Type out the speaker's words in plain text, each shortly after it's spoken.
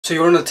So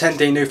you're on a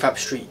 10-day no-fap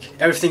streak.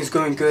 Everything's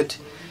going good.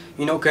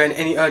 You're not getting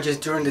any urges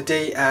during the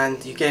day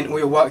and you're getting all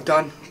your work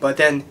done. But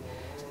then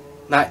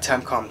night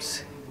time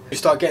comes. You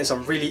start getting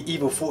some really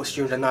evil thoughts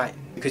during the night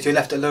because you're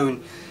left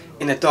alone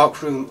in a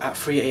dark room at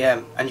 3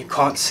 AM and you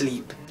can't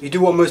sleep. You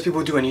do what most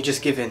people do and you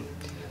just give in.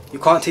 You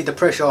can't take the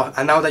pressure,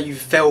 and now that you've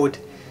failed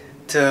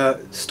to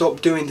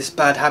stop doing this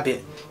bad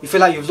habit, you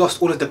feel like you've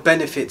lost all of the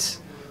benefits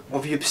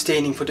of you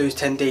abstaining for those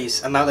 10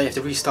 days, and now that you have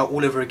to restart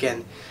all over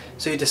again.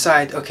 So you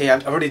decide, okay,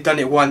 I've already done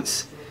it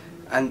once,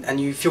 and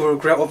you feel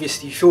regret.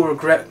 Obviously you feel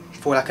regret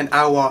for like an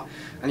hour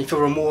and you feel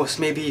remorse.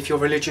 Maybe if you're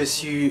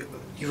religious, you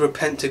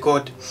repent to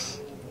God,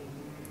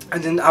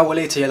 and then an hour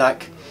later you're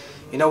like,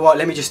 you know what,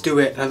 let me just do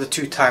it another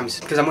 2 times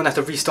because I'm gonna have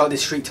to restart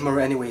this streak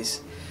tomorrow anyways.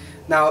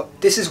 Now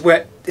this is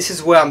where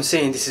I'm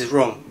saying this is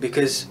wrong,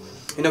 because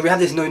you know we have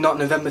this no nut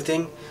November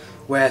thing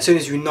where as soon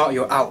as you nut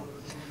you're out.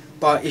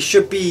 But this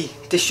should be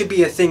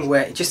a thing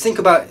where just think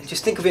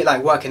of it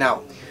like working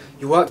out.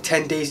 You work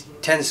 10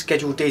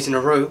 scheduled days in a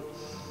row,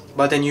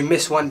 but then you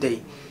miss one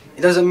day.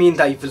 It doesn't mean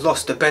that you've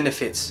lost the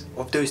benefits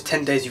of those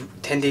 10 days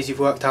you've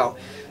worked out,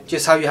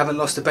 just how you haven't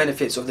lost the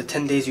benefits of the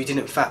 10 days you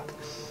didn't fap.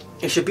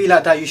 It should be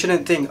like that. You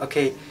shouldn't think,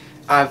 okay,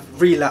 I've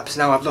relapsed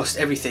now, I've lost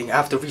everything, I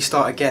have to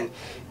restart again.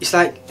 It's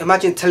like,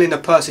 imagine telling a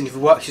person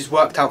who's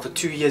worked out for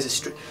 2 years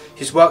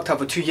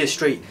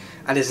straight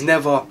and has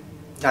never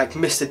like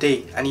missed a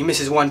day, and he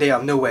misses one day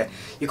out of nowhere.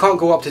 You can't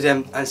go up to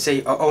them and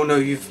say, oh no,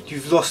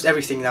 you've lost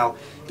everything now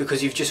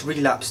because you've just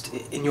relapsed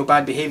in your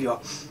bad behaviour.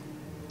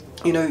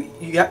 You know,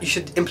 you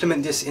should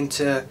implement this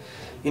into,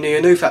 you know,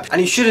 your no-fap,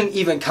 and you shouldn't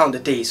even count the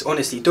days.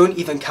 Honestly, don't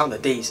even count the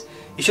days.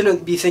 You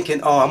shouldn't be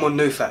thinking, oh, I'm on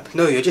no-fap.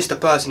 No, you're just a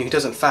person who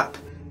doesn't fap.